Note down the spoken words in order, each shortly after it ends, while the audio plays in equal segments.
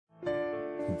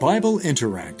Bible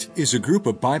Interact is a group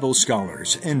of Bible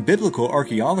scholars and biblical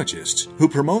archaeologists who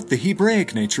promote the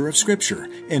Hebraic nature of Scripture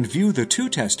and view the two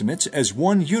Testaments as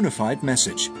one unified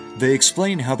message. They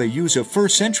explain how they use a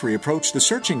first-century approach to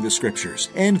searching the Scriptures,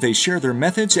 and they share their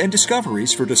methods and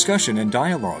discoveries for discussion and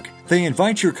dialogue. They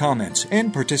invite your comments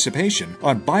and participation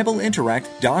on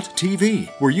BibleInteract.tv,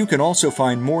 where you can also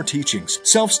find more teachings,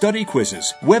 self-study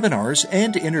quizzes, webinars,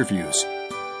 and interviews.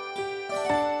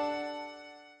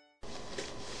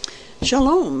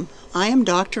 Shalom, I am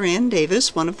Dr. Ann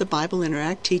Davis, one of the Bible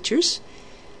Interact teachers.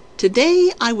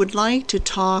 Today I would like to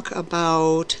talk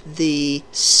about the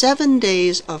 7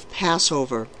 days of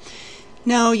Passover.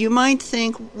 Now you might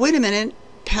think, wait a minute,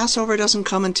 Passover doesn't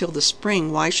come until the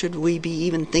spring. Why should we be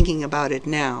even thinking about it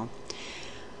now?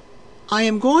 I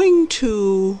am going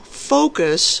to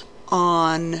focus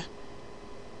on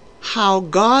how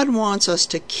God wants us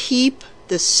to keep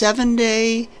the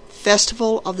 7-day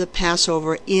festival of the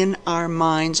Passover in our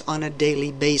minds on a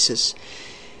daily basis.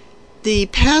 The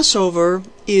Passover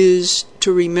is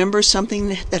to remember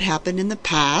something that happened in the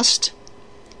past,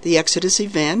 the Exodus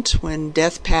event when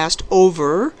death passed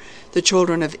over the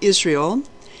children of Israel.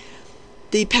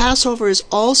 The Passover is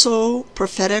also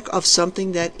prophetic of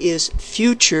something that is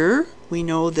future. We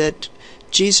know that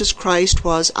Jesus Christ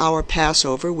was our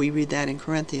Passover. We read that in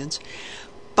Corinthians.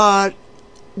 But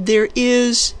there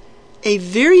is a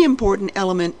very important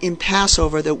element in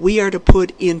Passover that we are to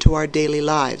put into our daily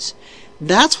lives.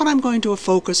 That's what I'm going to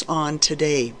focus on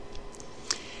today.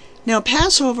 Now,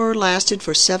 Passover lasted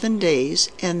for 7 days,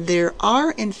 and there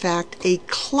are, in fact, a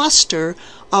cluster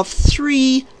of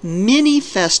 3 mini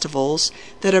festivals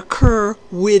that occur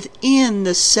within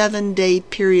the 7-day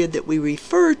period that we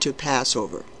refer to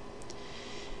Passover.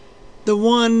 The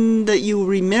one that you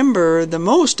remember the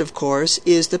most, of course,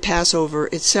 is the Passover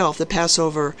itself. The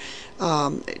Passover,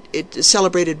 it is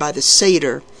celebrated by the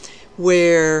Seder,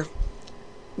 where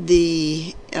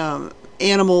the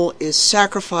animal is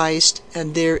sacrificed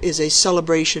and there is a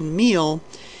celebration meal.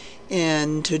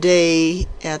 And today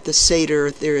at the Seder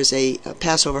there is a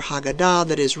Passover Haggadah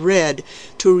that is read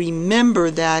to remember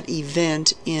that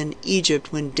event in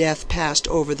Egypt when death passed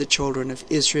over the children of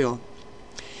Israel.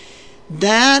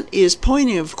 That is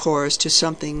pointing, of course, to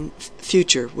something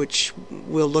future, which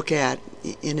we'll look at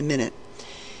in a minute.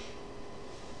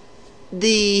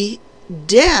 The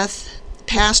death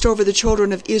passed over the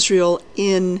children of Israel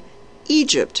in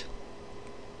Egypt,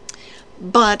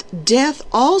 but death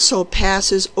also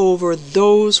passes over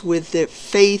those with their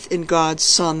faith in God's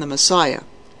Son, the Messiah.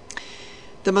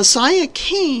 The Messiah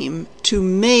came to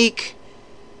make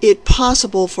it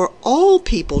possible for all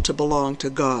people to belong to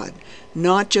God,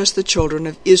 not just the children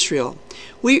of Israel.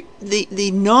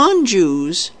 The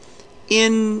non-Jews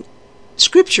in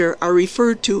Scripture are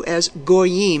referred to as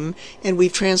Goyim, and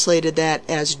we've translated that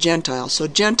as Gentiles. So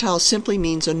Gentile simply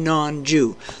means a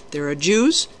non-Jew. There are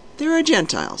Jews, there are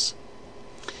Gentiles.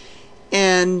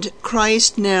 And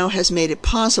Christ now has made it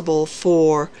possible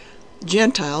for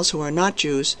Gentiles, who are not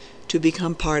Jews, to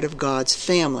become part of God's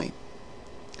family.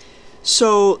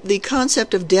 So the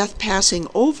concept of death passing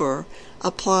over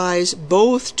applies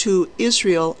both to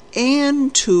Israel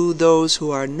and to those who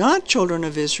are not children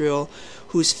of Israel,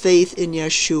 whose faith in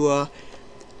Yeshua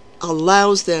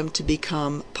allows them to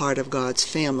become part of God's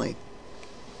family.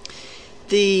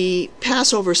 The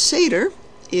Passover Seder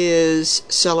is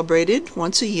celebrated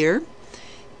once a year,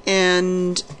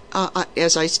 and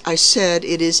as I said,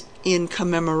 it is in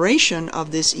commemoration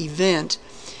of this event.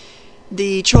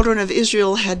 The children of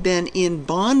Israel had been in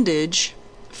bondage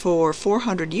for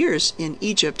 400 years in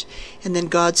Egypt, and then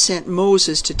God sent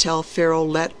Moses to tell Pharaoh,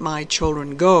 "Let my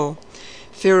children go."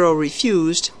 Pharaoh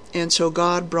refused, and so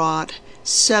God brought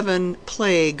 7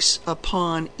 plagues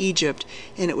upon Egypt,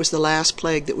 and it was the last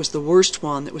plague that was the worst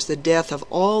one. That was the death of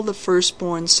all the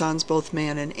firstborn sons, both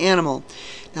man and animal.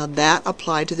 Now that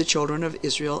applied to the children of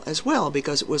Israel as well,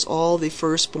 because it was all the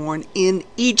firstborn in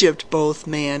Egypt, both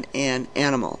man and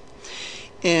animal.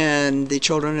 And the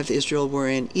children of Israel were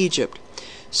in Egypt.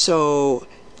 So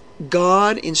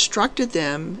God instructed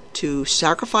them to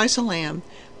sacrifice a lamb,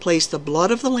 place the blood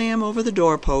of the lamb over the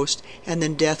doorpost, and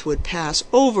then death would pass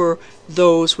over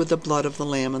those with the blood of the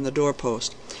lamb on the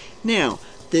doorpost. Now,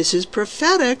 this is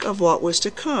prophetic of what was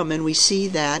to come, and we see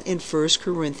that in 1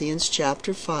 Corinthians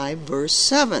chapter 5, verse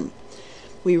 7.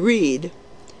 We read,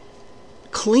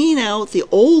 "Clean out the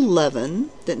old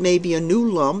leaven, that may be a new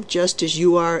lump, just as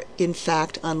you are in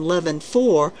fact unleavened,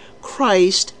 for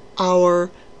Christ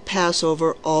our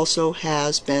Passover also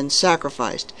has been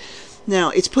sacrificed." Now,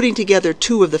 it's putting together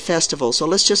two of the festivals, so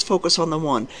let's just focus on the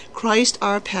one. Christ,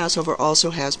 our Passover, also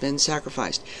has been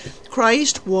sacrificed.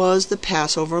 Christ was the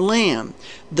Passover lamb.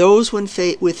 Those with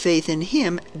faith in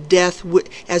him,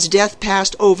 as death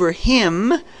passed over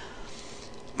him,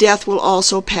 death will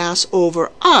also pass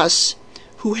over us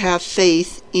who have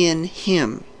faith in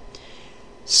him.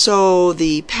 So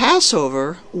the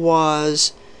Passover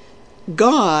was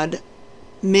God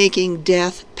making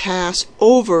death pass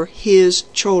over his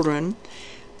children,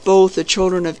 both the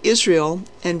children of Israel,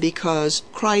 and because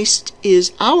Christ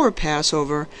is our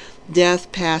Passover,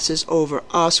 death passes over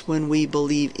us when we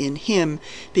believe in him,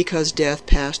 because death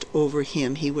passed over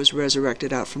him. He was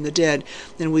resurrected out from the dead,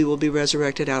 and we will be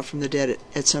resurrected out from the dead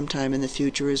at some time in the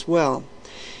future as well.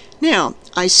 Now,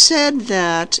 I said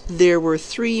that there were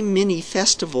 3 mini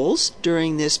festivals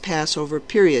during this Passover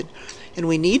period, and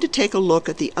we need to take a look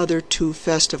at the other 2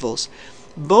 festivals.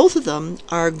 Both of them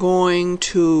are going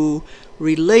to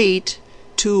relate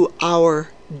to our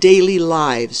daily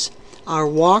lives, our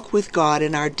walk with God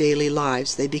in our daily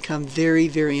lives. They become very,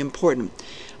 very important.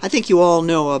 I think you all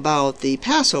know about the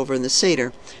Passover and the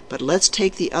Seder, but let's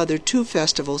take the other 2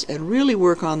 festivals and really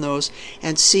work on those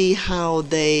and see how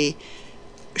they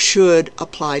should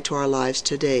apply to our lives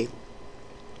today.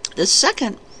 The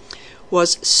second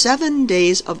was 7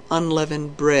 days of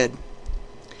unleavened bread.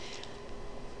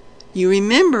 You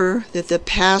remember that the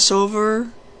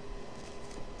Passover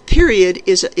period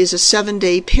is a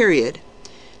 7-day period.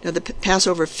 Now, the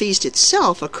Passover feast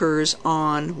itself occurs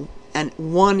on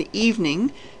one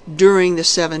evening during the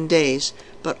 7 days,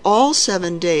 but all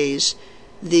 7 days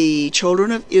the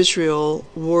children of Israel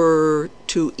were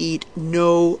to eat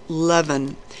no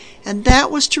leaven. And that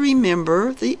was to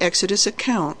remember the Exodus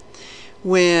account,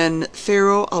 when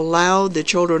Pharaoh allowed the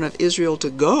children of Israel to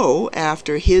go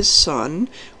after his son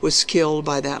was killed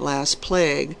by that last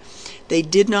plague. They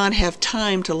did not have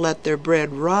time to let their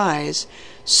bread rise,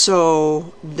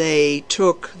 so they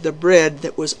took the bread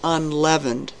that was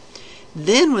unleavened.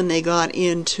 Then when they got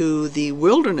into the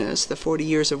wilderness, the 40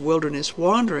 years of wilderness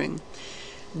wandering,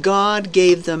 God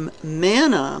gave them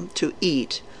manna to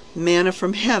eat, manna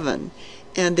from heaven,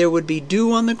 and there would be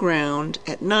dew on the ground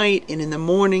at night, and in the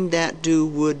morning that dew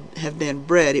would have been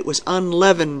bread. It was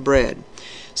unleavened bread.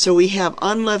 So we have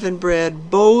unleavened bread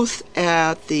both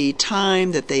at the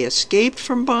time that they escaped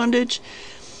from bondage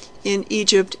in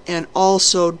Egypt and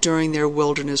also during their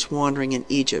wilderness wandering in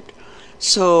Egypt.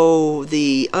 So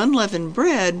the unleavened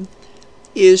bread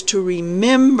is to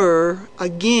remember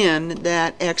again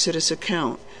that Exodus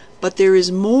account. But there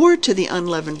is more to the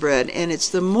unleavened bread, and it's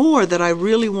the more that I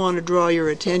really want to draw your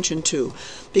attention to,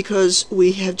 because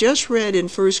we have just read in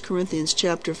 1 Corinthians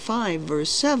chapter 5,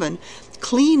 verse 7,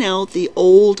 clean out the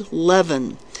old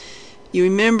leaven. You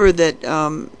remember that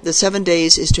the 7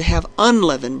 days is to have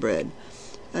unleavened bread,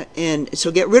 and so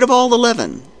get rid of all the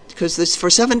leaven, because for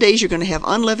 7 days you're going to have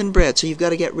unleavened bread, so you've got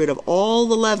to get rid of all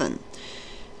the leaven.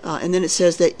 And then it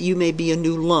says that you may be a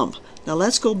new lump. Now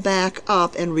let's go back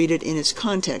up and read it in its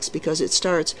context, because it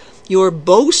starts, your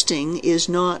boasting is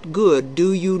not good.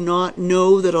 Do you not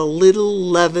know that a little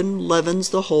leaven leavens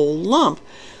the whole lump?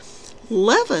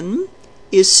 Leaven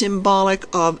is symbolic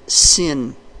of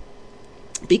sin,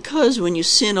 because when you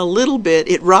sin a little bit,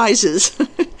 it rises.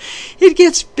 It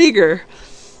gets bigger.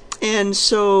 And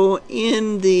so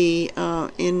in the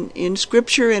in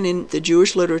Scripture and in the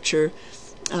Jewish literature,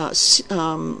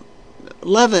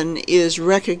 leaven is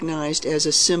recognized as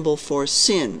a symbol for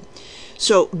sin.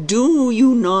 So, do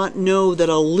you not know that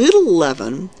a little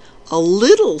leaven, a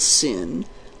little sin,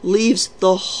 leaves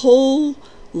the whole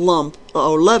lump,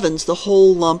 or leavens the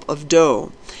whole lump of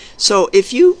dough? So,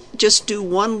 if you just do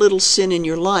one little sin in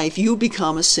your life, you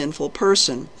become a sinful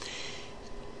person.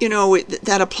 You know,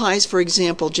 that applies, for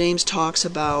example, James talks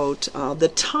about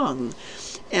the tongue,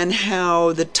 and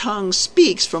how the tongue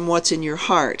speaks from what's in your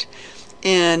heart.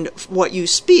 And what you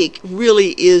speak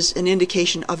really is an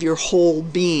indication of your whole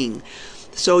being.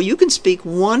 So you can speak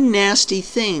one nasty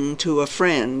thing to a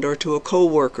friend or to a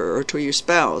coworker or to your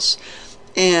spouse,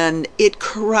 and it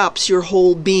corrupts your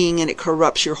whole being and it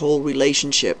corrupts your whole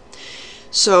relationship.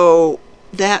 So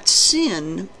that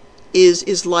sin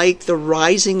is like the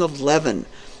rising of leaven.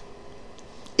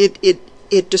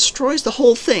 It destroys the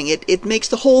whole thing. It makes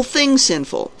the whole thing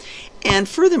sinful. And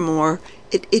furthermore,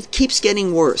 it keeps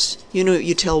getting worse. You know,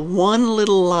 you tell one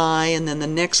little lie, and then the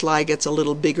next lie gets a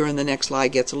little bigger, and the next lie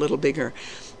gets a little bigger.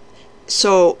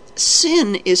 So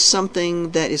sin is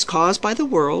something that is caused by the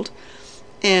world,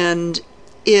 and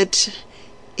it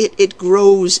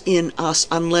grows in us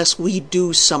unless we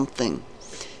do something.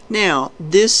 Now,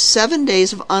 this 7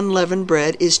 days of unleavened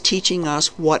bread is teaching us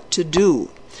what to do.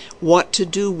 what to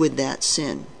do with that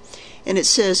sin. And it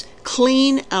says,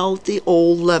 clean out the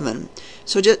old leaven.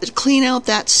 So just clean out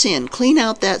that sin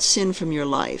from your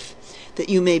life, that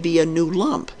you may be a new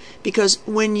lump. Because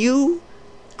when you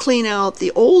clean out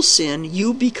the old sin,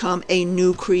 you become a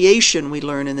new creation, we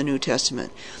learn in the New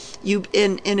Testament.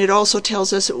 And it also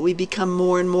tells us that we become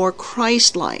more and more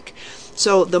Christ-like.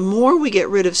 So the more we get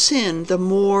rid of sin, the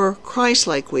more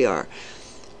Christ-like we are.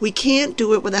 We can't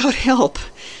do it without help.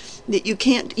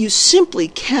 You simply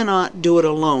cannot do it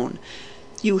alone.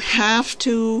 You have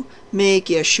to make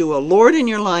Yeshua Lord in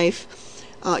your life.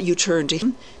 You turn to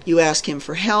Him. You ask Him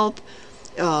for help.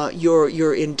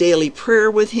 You're in daily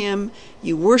prayer with Him.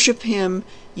 You worship Him.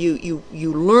 You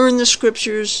learn the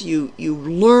Scriptures. You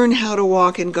learn how to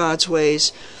walk in God's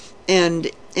ways,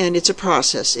 and it's a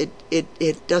process.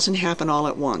 It doesn't happen all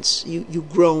at once. You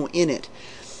grow in it.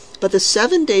 But the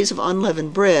 7 days of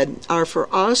unleavened bread are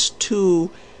for us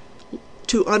to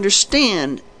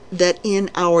understand that in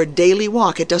our daily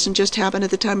walk, it doesn't just happen at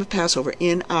the time of Passover.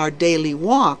 In our daily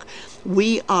walk,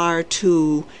 we are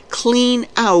to clean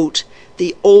out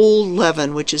the old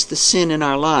leaven, which is the sin in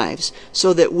our lives,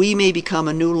 so that we may become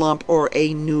a new lump or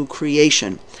a new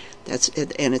creation.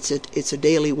 It's a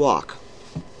daily walk.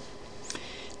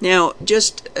 Now,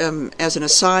 just as an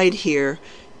aside here,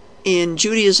 in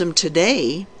Judaism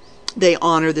today, they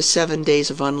honor the 7 days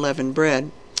of unleavened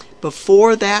bread.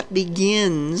 Before that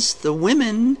begins, the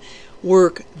women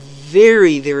work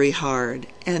very, very hard,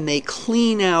 and they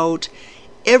clean out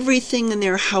everything in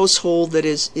their household that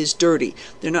is dirty.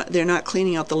 They're not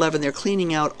cleaning out the leaven, they're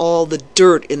cleaning out all the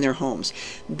dirt in their homes.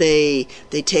 They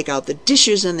take out the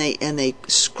dishes and they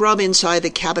scrub inside the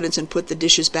cabinets and put the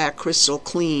dishes back crystal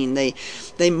clean.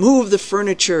 They move the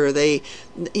furniture, and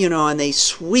they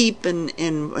sweep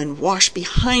and wash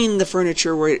behind the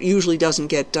furniture where it usually doesn't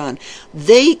get done.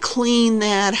 They clean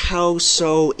that house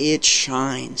so it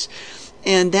shines.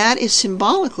 And that is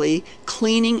symbolically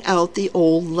cleaning out the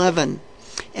old leaven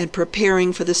and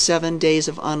preparing for the 7 days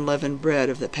of unleavened bread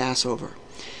of the Passover.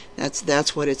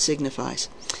 That's what it signifies.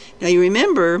 Now you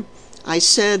remember, I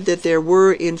said that there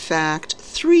were in fact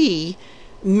 3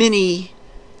 mini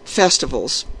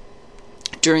festivals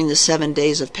during the 7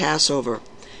 days of Passover.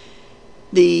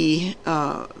 The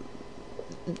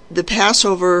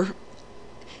Passover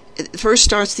first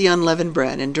starts the unleavened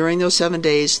bread, and during those 7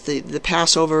 days the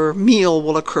Passover meal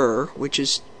will occur, which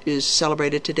is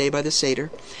celebrated today by the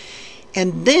Seder.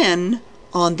 And then,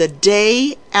 on the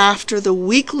day after the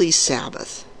weekly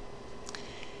Sabbath,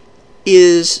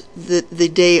 is the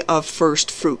day of first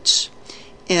fruits.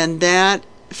 And that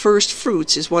first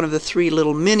fruits is one of the 3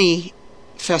 little mini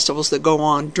festivals that go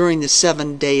on during the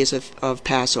 7 days of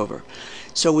Passover.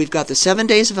 So we've got the 7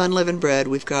 days of unleavened bread,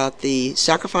 we've got the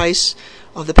sacrifice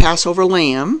of the Passover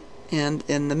lamb, and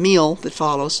the meal that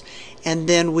follows, and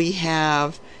then we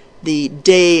have the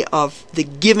day of the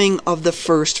giving of the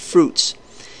first fruits.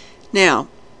 Now,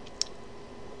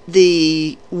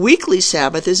 the weekly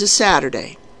Sabbath is a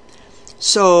Saturday,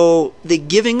 so the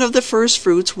giving of the first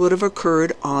fruits would have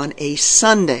occurred on a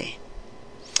Sunday.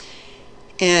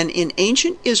 And in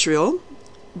ancient Israel,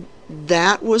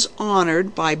 that was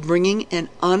honored by bringing an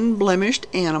unblemished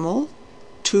animal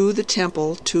to the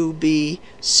temple to be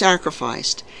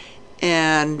sacrificed.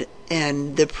 And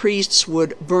the priests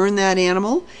would burn that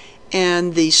animal,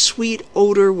 and the sweet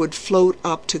odor would float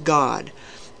up to God.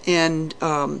 And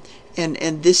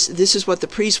this is what the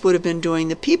priests would have been doing.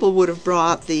 The people would have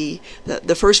brought the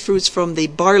first fruits from the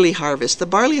barley harvest. The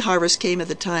barley harvest came at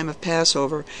the time of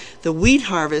Passover. The wheat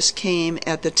harvest came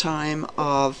at the time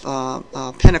of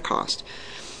Pentecost,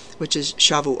 which is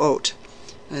Shavuot,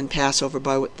 and Passover,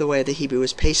 by the way the Hebrew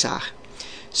is Pesach.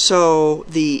 So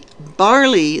the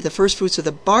barley, the first fruits of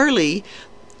the barley,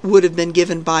 would have been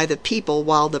given by the people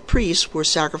while the priests were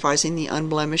sacrificing the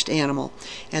unblemished animal.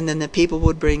 And then the people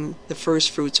would bring the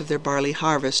first fruits of their barley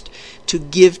harvest to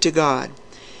give to God.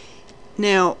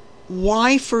 Now,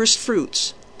 why first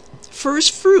fruits?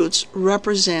 First fruits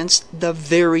represents the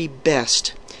very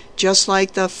best. Just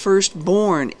like the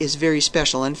firstborn is very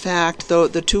special. In fact, though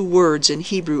the 2 words in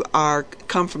Hebrew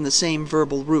come from the same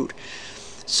verbal root.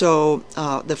 So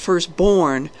the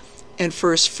firstborn and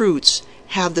first fruits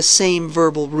have the same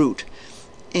verbal root,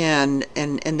 and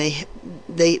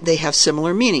they have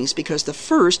similar meanings, because the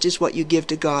first is what you give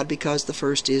to God, because the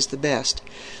first is the best.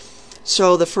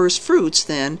 So the first fruits,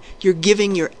 then, you're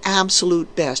giving your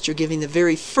absolute best. You're giving the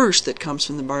very first that comes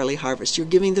from the barley harvest. You're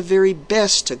giving the very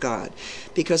best to God,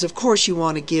 because of course you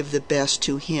want to give the best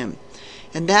to Him.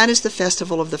 And that is the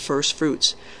festival of the first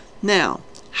fruits. Now,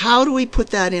 how do we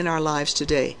put that in our lives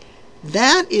today?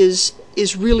 That is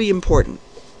really important.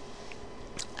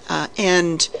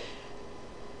 And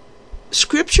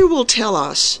Scripture will tell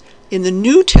us in the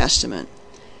New Testament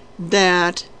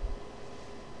that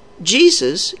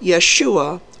Jesus,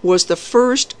 Yeshua, was the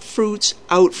first fruits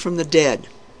out from the dead.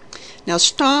 Now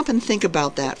stop and think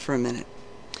about that for a minute.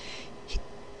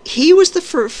 He was the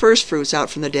first fruits out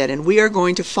from the dead, and we are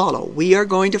going to follow. We are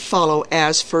going to follow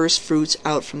as first fruits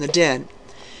out from the dead.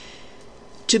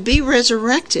 To be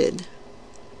resurrected,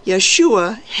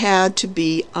 Yeshua had to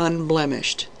be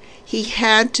unblemished. He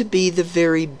had to be the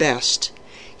very best.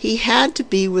 He had to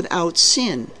be without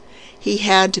sin. He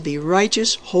had to be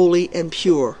righteous, holy, and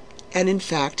pure. And in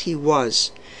fact, he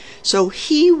was. So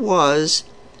he was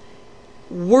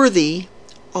worthy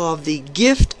of the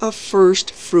gift of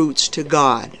first fruits to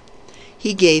God.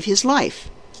 He gave his life.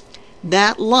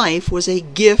 That life was a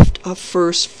gift of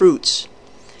first fruits.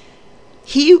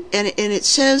 And it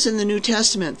says in the New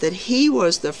Testament that he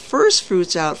was the first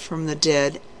fruits out from the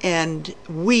dead, and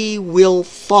we will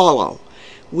follow.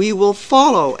 We will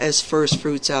follow as first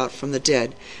fruits out from the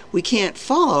dead. We can't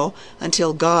follow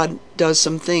until God does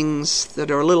some things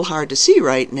that are a little hard to see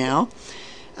right now,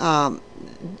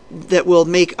 that will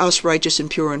make us righteous and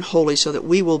pure and holy, so that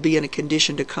we will be in a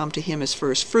condition to come to him as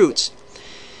first fruits.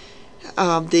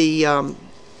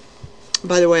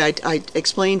 By the way, I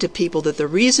explained to people that the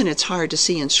reason it's hard to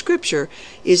see in Scripture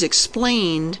is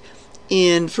explained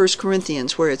in 1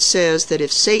 Corinthians, where it says that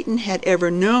if Satan had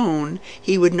ever known,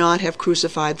 he would not have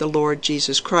crucified the Lord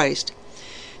Jesus Christ.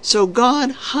 So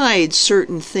God hides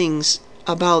certain things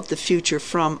about the future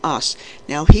from us.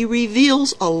 Now, he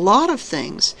reveals a lot of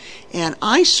things, and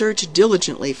I search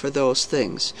diligently for those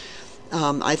things.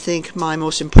 I think my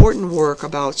most important work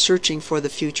about searching for the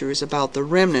future is about the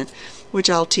remnant, which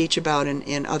I'll teach about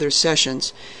in other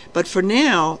sessions. But for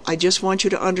now, I just want you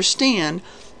to understand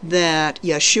that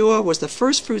Yeshua was the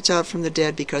first fruits out from the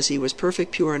dead because he was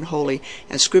perfect, pure, and holy.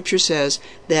 And Scripture says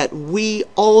that we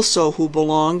also who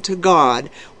belong to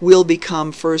God will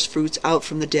become first fruits out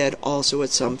from the dead also at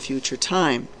some future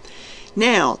time.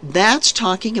 Now, that's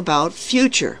talking about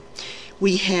future.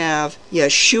 We have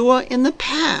Yeshua in the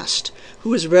past, who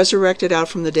was resurrected out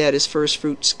from the dead as first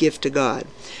fruits gift to God.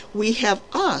 We have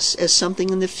us as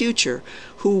something in the future,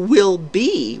 who will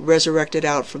be resurrected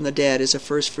out from the dead as a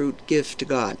first fruit gift to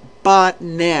God. But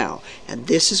now, and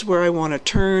this is where I want to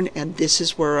turn, and this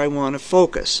is where I want to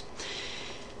focus.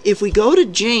 If we go to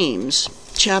James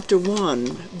chapter 1,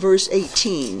 verse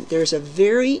 18, there's a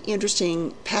very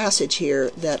interesting passage here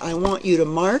that I want you to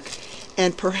mark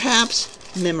and perhaps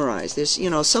memorize.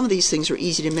 Some of these things are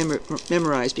easy to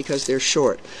memorize because they're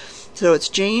short. So it's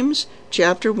James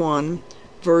chapter 1,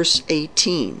 verse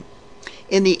 18.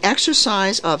 In the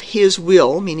exercise of his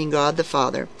will, meaning God the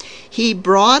Father, he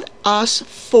brought us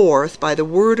forth by the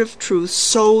word of truth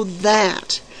so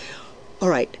that,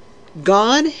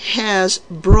 God has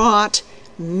brought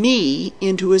me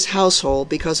into his household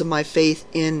because of my faith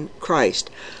in Christ.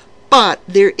 But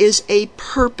there is a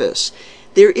purpose.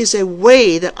 There is a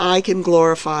way that I can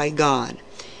glorify God.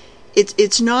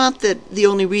 It's not that the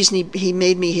only reason he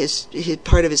made me his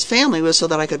part of his family was so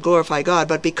that I could glorify God,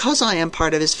 but because I am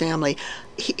part of his family,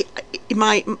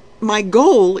 my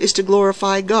goal is to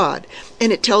glorify God.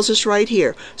 And it tells us right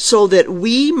here, so that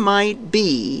we might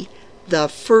be the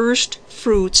first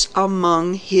fruits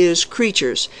among his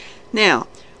creatures. Now,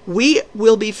 we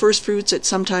will be first fruits at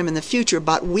some time in the future,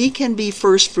 but we can be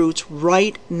first fruits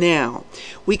right now.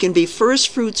 We can be first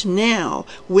fruits now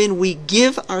when we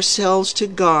give ourselves to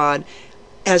God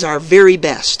as our very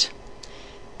best,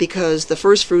 because the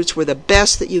first fruits were the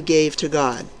best that you gave to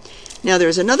God. Now,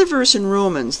 there's another verse in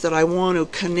Romans that I want to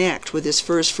connect with this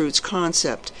first fruits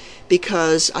concept,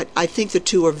 because I think the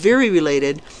two are very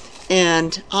related,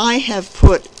 and I have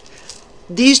put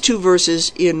these two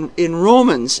verses in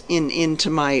Romans into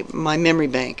my memory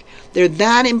bank. They're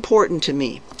that important to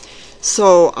me.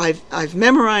 So I've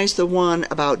memorized the one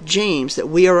about James, that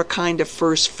we are a kind of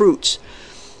first fruits.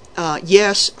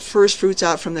 Yes, first fruits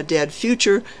out from the dead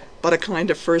future, but a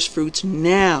kind of first fruits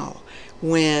now,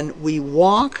 when we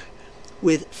walk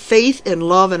with faith and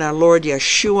love in our Lord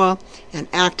Yeshua and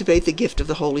activate the gift of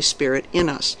the Holy Spirit in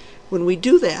us. When we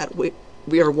do that, we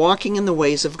are walking in the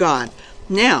ways of God.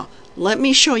 Now, let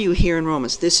me show you here in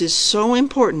Romans. This is so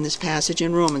important, this passage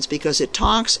in Romans, because it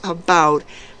talks about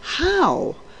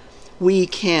how we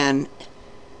can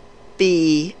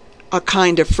be a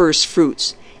kind of first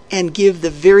fruits and give the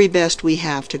very best we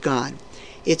have to God.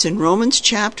 It's in Romans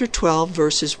chapter 12,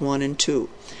 verses 1 and 2.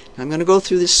 Now, I'm going to go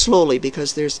through this slowly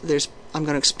because I'm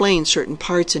going to explain certain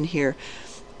parts in here,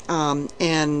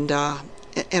 and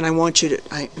I want you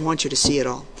to see it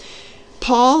all.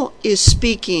 Paul is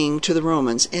speaking to the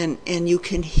Romans, and you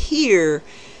can hear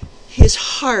his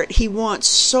heart. He wants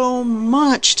so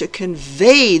much to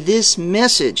convey this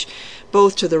message,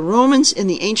 both to the Romans in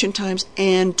the ancient times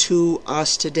and to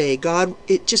us today. God,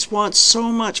 it just wants so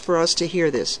much for us to hear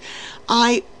this.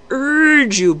 I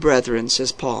urge you, brethren,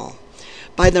 says Paul,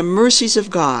 by the mercies of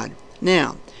God.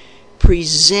 Now,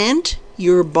 present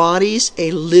your bodies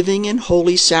a living and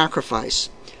holy sacrifice.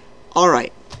 All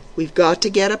right, we've got to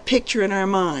get a picture in our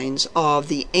minds of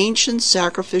the ancient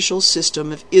sacrificial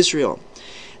system of Israel.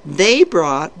 They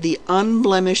brought the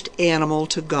unblemished animal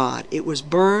to God. It was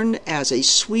burned as a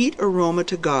sweet aroma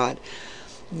to God.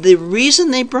 The reason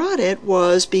they brought it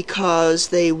was because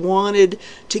they wanted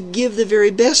to give the very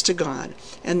best to God.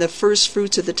 And the first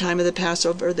fruits at the time of the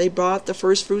Passover, they brought the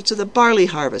first fruits of the barley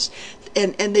harvest.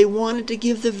 And they wanted to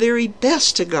give the very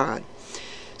best to God.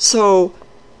 But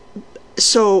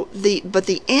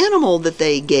the animal that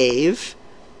they gave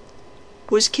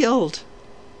was killed.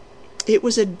 It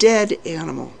was a dead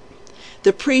animal.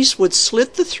 The priest would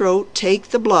slit the throat, take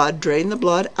the blood, drain the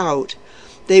blood out.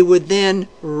 They would then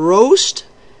roast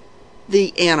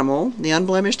the animal, the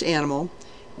unblemished animal,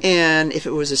 and if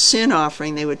it was a sin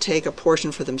offering, they would take a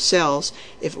portion for themselves.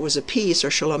 If it was a peace or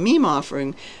shalomim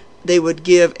offering, they would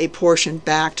give a portion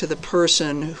back to the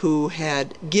person who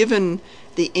had given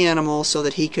the animal so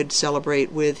that he could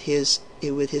celebrate with his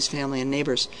family and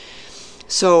neighbors.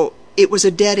 So it was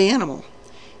a dead animal.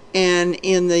 And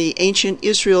in the ancient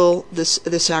Israel, the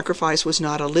sacrifice was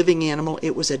not a living animal,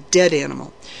 it was a dead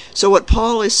animal. So what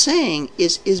Paul is saying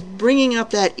is bringing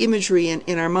up that imagery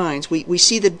in our minds. We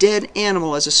see the dead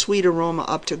animal as a sweet aroma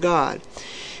up to God.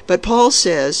 But Paul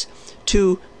says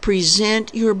to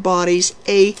present your bodies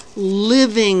a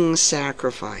living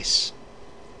sacrifice.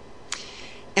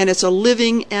 And it's a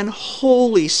living and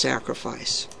holy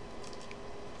sacrifice.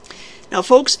 Now,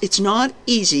 folks, it's not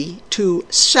easy to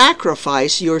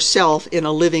sacrifice yourself in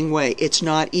a living way. It's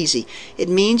not easy. It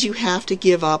means you have to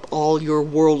give up all your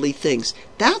worldly things.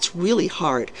 That's really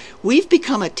hard. We've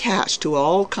become attached to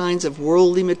all kinds of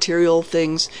worldly material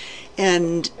things,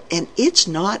 and it's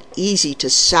not easy to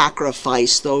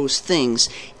sacrifice those things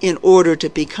in order to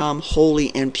become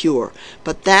holy and pure.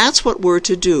 But that's what we're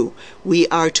to do. We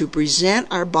are to present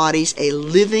our bodies a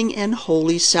living and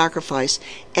holy sacrifice,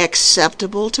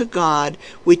 acceptable to God,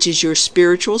 which is your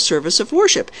spiritual service of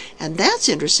worship. And that's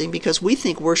interesting because we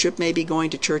think worship may be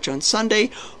going to church on Sunday,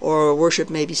 or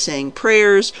worship may be saying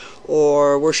prayers,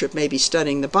 or worship may be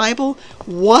studying the Bible.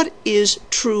 What is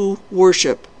true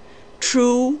worship?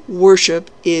 True worship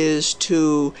is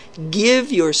to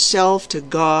give yourself to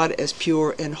God as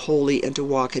pure and holy and to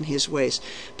walk in His ways.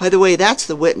 By the way, that's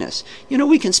the witness. You know,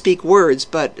 we can speak words,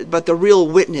 but the real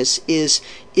witness is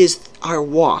our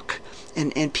walk,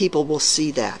 and people will see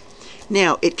that.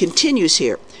 Now, it continues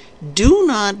here. Do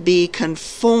not be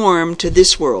conformed to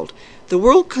this world. The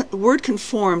word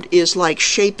conformed is like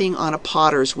shaping on a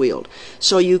potter's wheel.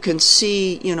 So you can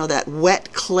see, that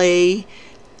wet clay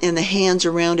and the hands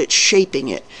around it shaping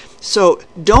it. So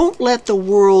don't let the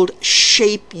world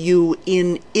shape you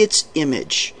in its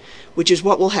image, which is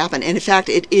what will happen. And in fact,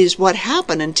 it is what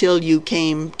happened until you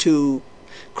came to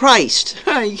Christ.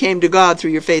 You came to God through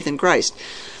your faith in Christ.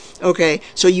 Okay,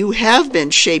 so you have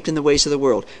been shaped in the ways of the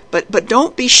world. But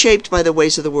don't be shaped by the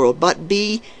ways of the world, but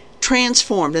be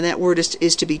transformed, and that word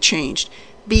is to be changed.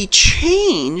 Be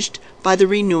changed by the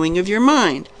renewing of your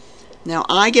mind. Now,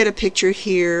 I get a picture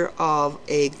here of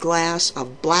a glass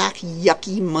of black,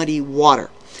 yucky, muddy water.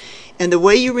 And the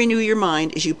way you renew your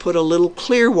mind is you put a little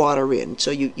clear water in. So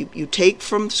you take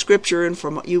from Scripture and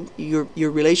from your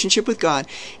relationship with God,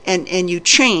 and you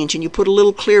change, and you put a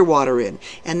little clear water in.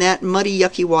 And that muddy,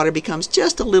 yucky water becomes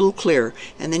just a little clear.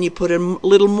 And then you put in a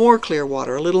little more clear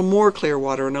water, a little more clear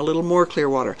water, and a little more clear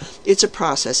water. It's a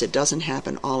process. It doesn't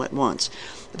happen all at once.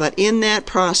 But in that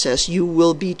process, you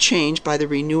will be changed by the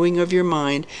renewing of your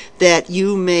mind, that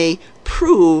you may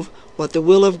prove what the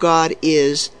will of God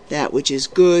is, that which is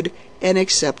good and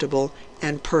acceptable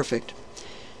and perfect.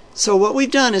 So what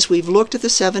we've done is we've looked at the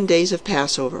 7 days of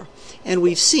Passover, and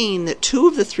we've seen that 2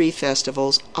 of the 3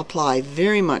 festivals apply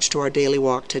very much to our daily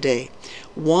walk today.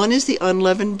 One is the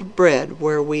unleavened bread,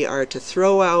 where we are to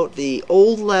throw out the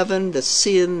old leaven, the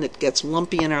sin that gets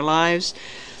lumpy in our lives,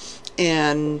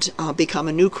 and become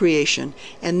a new creation.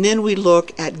 And then we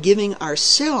look at giving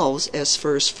ourselves as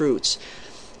first fruits.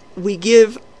 We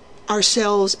give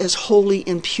ourselves as holy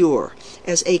and pure,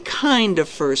 as a kind of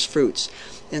first fruits.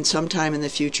 And sometime in the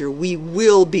future we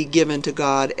will be given to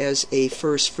God as a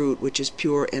first fruit, which is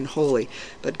pure and holy.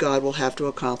 But God will have to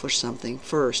accomplish something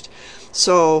first.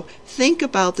 So think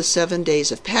about the 7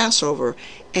 days of Passover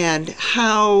and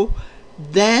how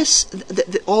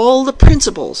all the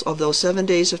principles of those 7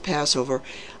 days of Passover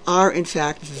are in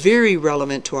fact very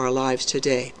relevant to our lives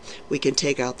today. We can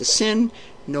take out the sin,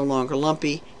 no longer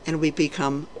lumpy, and we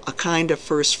become a kind of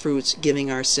first fruits,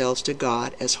 giving ourselves to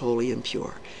God as holy and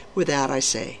pure. With that I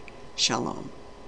say, Shalom.